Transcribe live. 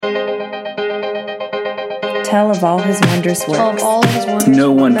tell of all his wondrous works. Tell of all his wonders.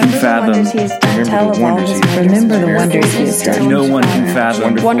 No one can fathom. Tell of all his remember the wonders he has done. No one can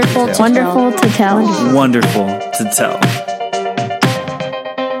fathom. Wonderful to tell. Wonderful to tell.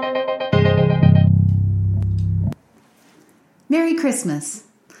 Merry Christmas.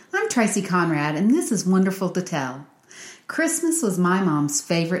 I'm Tracy Conrad, and this is Wonderful to Tell. Christmas was my mom's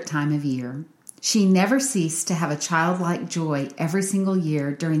favorite time of year. She never ceased to have a childlike joy every single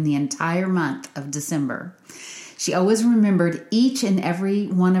year during the entire month of December. She always remembered each and every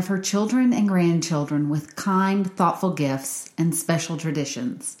one of her children and grandchildren with kind, thoughtful gifts and special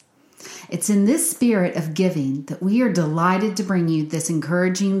traditions. It's in this spirit of giving that we are delighted to bring you this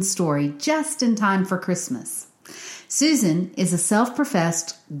encouraging story just in time for Christmas. Susan is a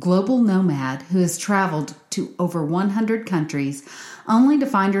self-professed global nomad who has traveled to over 100 countries only to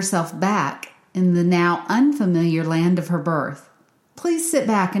find herself back in the now unfamiliar land of her birth. Please sit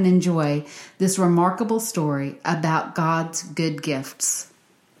back and enjoy this remarkable story about God's good gifts.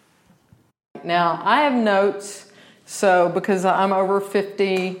 Now, I have notes, so because I'm over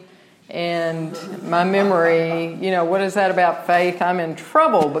 50 and my memory, what is that about faith? I'm in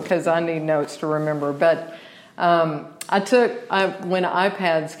trouble because I need notes to remember. But when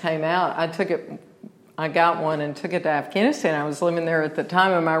iPads came out, I got one and took it to Afghanistan. I was living there at the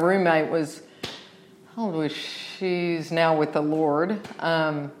time, and my roommate was, how old was she? She's now with the Lord,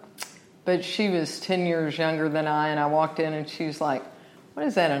 but she was 10 years younger than I, and I walked in and she was like, what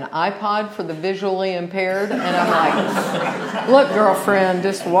is that, an iPod for the visually impaired? And I'm like, look, girlfriend,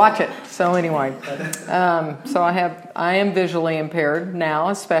 just watch it. So anyway, so I am visually impaired now,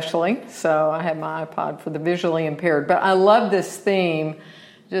 especially, so I have my iPod for the visually impaired. But I love this theme,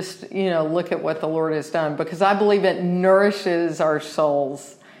 just, look at what the Lord has done, because I believe it nourishes our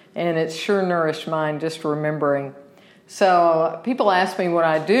souls. And it's sure nourished mine just remembering. So people ask me what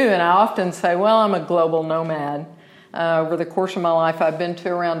I do, and I often say, well, I'm a global nomad. Over the course of my life, I've been to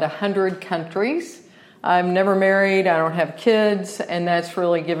around 100 countries. I'm never married, I don't have kids, and that's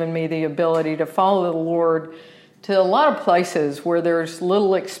really given me the ability to follow the Lord to a lot of places where there's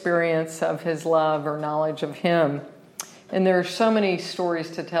little experience of His love or knowledge of Him. And there are so many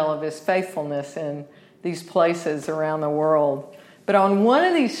stories to tell of His faithfulness in these places around the world. But on one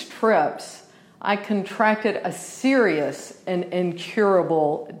of these trips, I contracted a serious and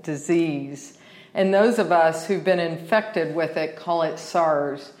incurable disease. And those of us who've been infected with it call it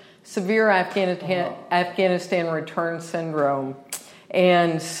SARS, Severe Afghanistan Return Syndrome.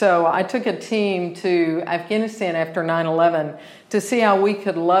 And so I took a team to Afghanistan after 9/11 to see how we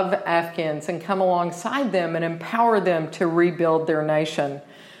could love Afghans and come alongside them and empower them to rebuild their nation.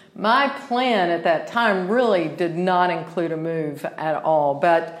 My plan at that time really did not include a move at all,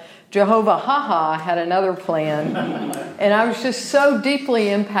 but Jehovah Ha had another plan, and I was just so deeply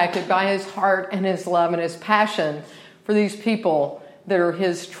impacted by His heart and His love and His passion for these people that are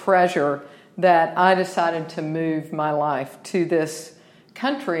His treasure that I decided to move my life to this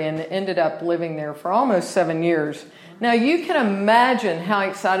country and ended up living there for almost 7 years. Now, you can imagine how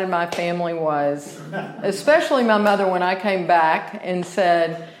excited my family was, especially my mother when I came back and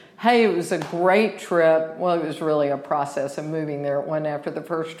said, hey, it was a great trip. Well, it was really a process of moving there. It wasn't after the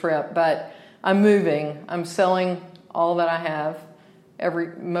first trip, but I'm moving. I'm selling all that I have,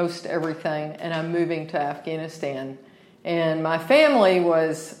 most everything, and I'm moving to Afghanistan. And my family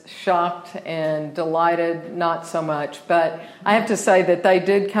was shocked and delighted, not so much, but I have to say that they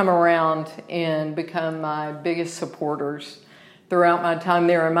did come around and become my biggest supporters throughout my time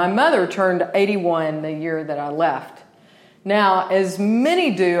there. And my mother turned 81 the year that I left. Now, as many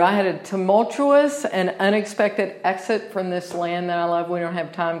do, I had a tumultuous and unexpected exit from this land that I love. We don't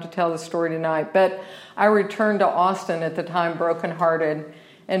have time to tell the story tonight, but I returned to Austin at the time brokenhearted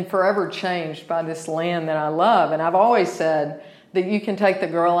and forever changed by this land that I love. And I've always said that you can take the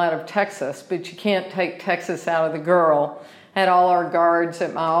girl out of Texas, but you can't take Texas out of the girl. Had all our guards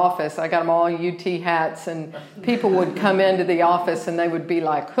at my office. I got them all UT hats, and people would come into the office and they would be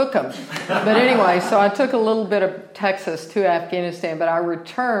like, hook 'em. But anyway, so I took a little bit of Texas to Afghanistan, but I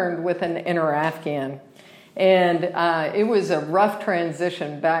returned with an inner Afghan. And it was a rough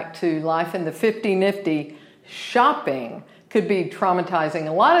transition back to life in the 50-nifty. Shopping could be traumatizing.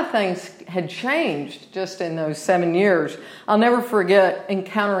 A lot of things had changed just in those 7 years. I'll never forget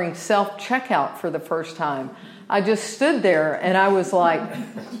encountering self-checkout for the first time. I just stood there and I was like,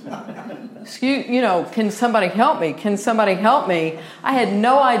 can somebody help me? Can somebody help me? I had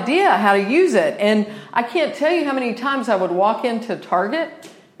no idea how to use it. And I can't tell you how many times I would walk into Target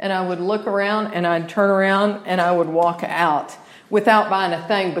and I would look around and I'd turn around and I would walk out without buying a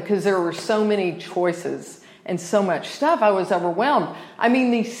thing because there were so many choices. and so much stuff. I was overwhelmed. I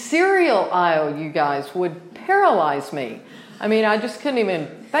mean, the cereal aisle, you guys, would paralyze me. I mean, I just couldn't even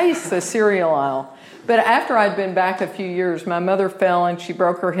face the cereal aisle. But after I'd been back a few years, my mother fell and she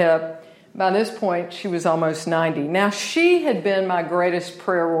broke her hip. By this point, she was almost 90. Now, she had been my greatest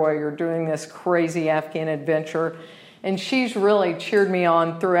prayer warrior during this crazy Afghan adventure, and she's really cheered me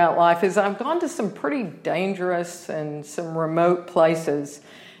on throughout life as I've gone to some pretty dangerous and some remote places.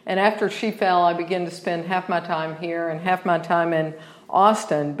 And after she fell, I began to spend half my time here and half my time in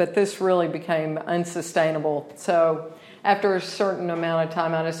Austin, but this really became unsustainable. So after a certain amount of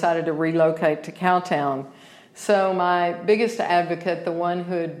time, I decided to relocate to Cowtown. So my biggest advocate, the one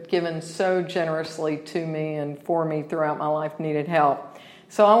who had given so generously to me and for me throughout my life, needed help.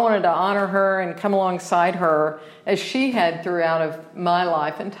 So I wanted to honor her and come alongside her as she had throughout of my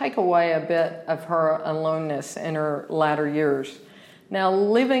life and take away a bit of her aloneness in her latter years. Now,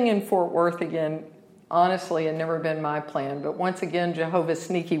 living in Fort Worth again, honestly, had never been my plan, but once again, Jehovah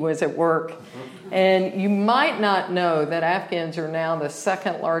Sneaky was at work. And you might not know that Afghans are now the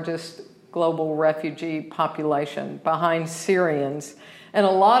second largest global refugee population behind Syrians. And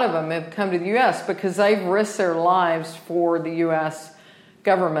a lot of them have come to the U.S. because they've risked their lives for the U.S.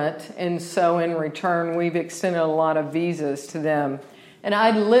 government. And so in return, we've extended a lot of visas to them. And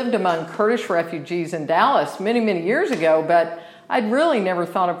I'd lived among Kurdish refugees in Dallas many, many years ago, but I'd really never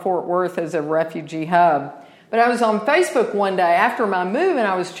thought of Fort Worth as a refugee hub. But I was on Facebook one day after my move, and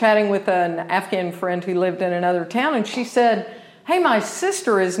I was chatting with an Afghan friend who lived in another town, and she said, "Hey, my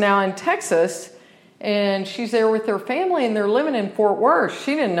sister is now in Texas, and she's there with her family, and they're living in Fort Worth."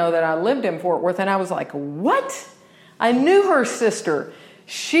 She didn't know that I lived in Fort Worth, and I was like, what? I knew her sister.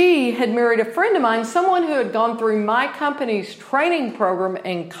 She had married a friend of mine, someone who had gone through my company's training program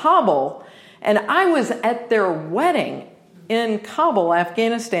in Kabul, and I was at their wedding in Kabul,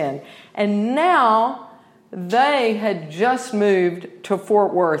 Afghanistan. And now they had just moved to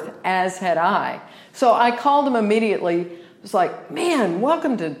Fort Worth, as had I. So I called them immediately. I was like, "Man,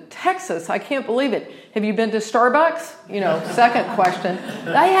 welcome to Texas. I can't believe it. Have you been to Starbucks?" Second question.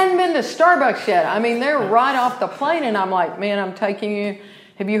 They hadn't been to Starbucks yet. I mean, they're right off the plane, and I'm like, "Man, I'm taking you.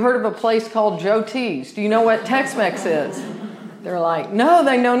 Have you heard of a place called Joe T's? Do you know what Tex-Mex is?" They're like, "No,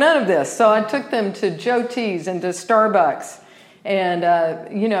 they know none of this." So I took them to Joe T's and to Starbucks. And,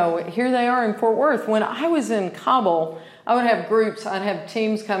 here they are in Fort Worth. When I was in Kabul, I would have groups, I'd have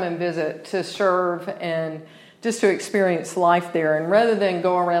teams come and visit to serve and just to experience life there. And rather than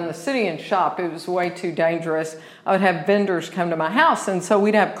go around the city and shop, it was way too dangerous. I would have vendors come to my house. And so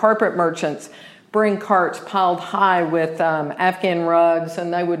we'd have carpet merchants bring carts piled high with Afghan rugs,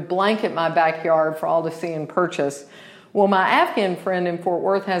 and they would blanket my backyard for all to see and purchase. Well, my Afghan friend in Fort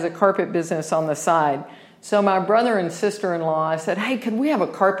Worth has a carpet business on the side. So my brother and sister-in-law, I said, "Hey, could we have a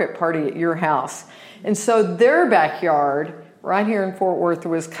carpet party at your house?" And so their backyard, right here in Fort Worth,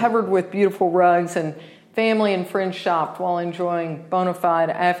 was covered with beautiful rugs, and family and friends shopped while enjoying bona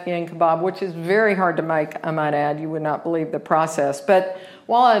fide Afghan kebab, which is very hard to make, I might add. You would not believe the process. But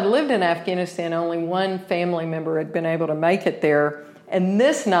while I'd lived in Afghanistan, only one family member had been able to make it there. And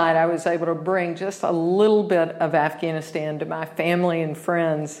this night, I was able to bring just a little bit of Afghanistan to my family and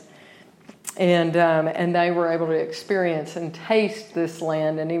friends. And they were able to experience and taste this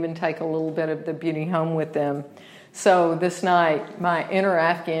land and even take a little bit of the beauty home with them. So this night, my inner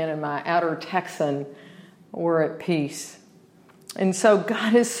Afghan and my outer Texan were at peace. And so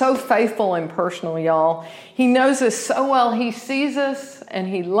God is so faithful and personal, y'all. He knows us so well. He sees us and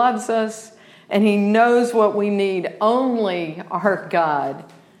He loves us and He knows what we need. Only our God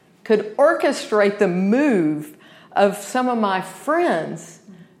could orchestrate the move of some of my friends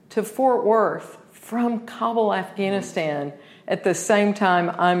to Fort Worth from Kabul, Afghanistan, at the same time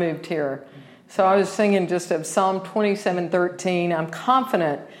I moved here. So I was singing just of Psalm 27:13. I'm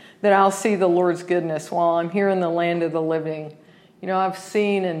confident that I'll see the Lord's goodness while I'm here in the land of the living. I've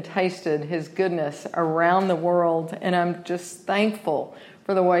seen and tasted His goodness around the world, and I'm just thankful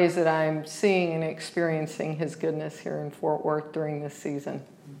for the ways that I'm seeing and experiencing His goodness here in Fort Worth during this season.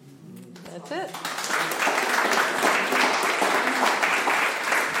 That's it.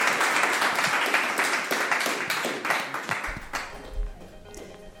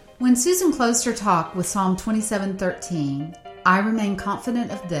 When Susan closed her talk with Psalm 27:13, "I remain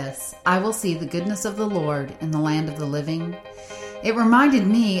confident of this, I will see the goodness of the Lord in the land of the living," it reminded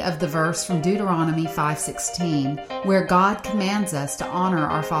me of the verse from Deuteronomy 5:16, where God commands us to honor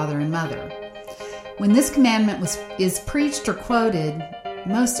our father and mother. When this commandment is preached or quoted,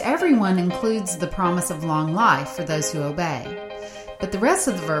 most everyone includes the promise of long life for those who obey. But the rest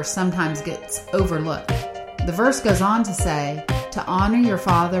of the verse sometimes gets overlooked. The verse goes on to say, "To honor your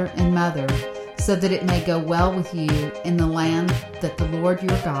father and mother, so that it may go well with you in the land that the Lord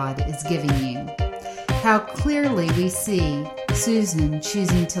your God is giving you. How clearly we see Susan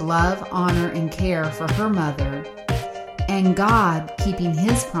choosing to love, honor, and care for her mother, and God keeping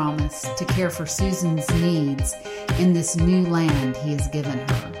His promise to care for Susan's needs in this new land He has given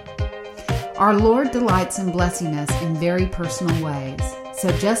her. Our Lord delights in blessing us in very personal ways.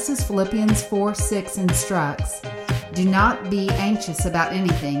 So just as Philippians 4:6 instructs, do not be anxious about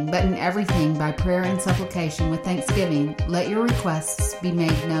anything, but in everything by prayer and supplication with thanksgiving, let your requests be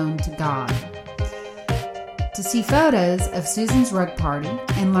made known to God. To see photos of Susan's rug party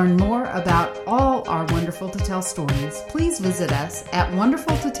and learn more about all our Wonderful to Tell stories, please visit us at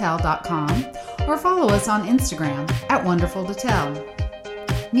wonderfultotell.com or follow us on Instagram at Wonderful to Tell.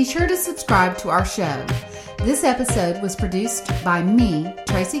 Be sure to subscribe to our show. This episode was produced by me,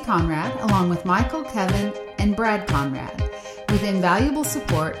 Tracy Conrad, along with Michael, Kevin, and Brad Conrad, with invaluable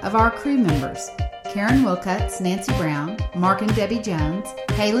support of our crew members, Karen Wilcuts, Nancy Brown, Mark and Debbie Jones,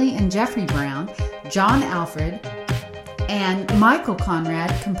 Haley and Jeffrey Brown, John Alfred, and Michael Conrad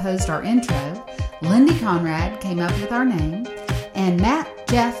composed our intro, Lindy Conrad came up with our name, and Matt,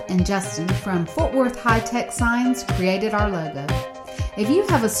 Jeff, and Justin from Fort Worth High Tech Signs created our logo. If you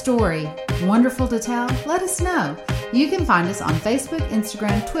have a story wonderful to tell, let us know. You can find us on Facebook,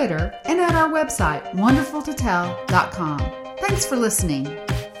 Instagram, Twitter, and at our website, wonderfultotell.com. Thanks for listening.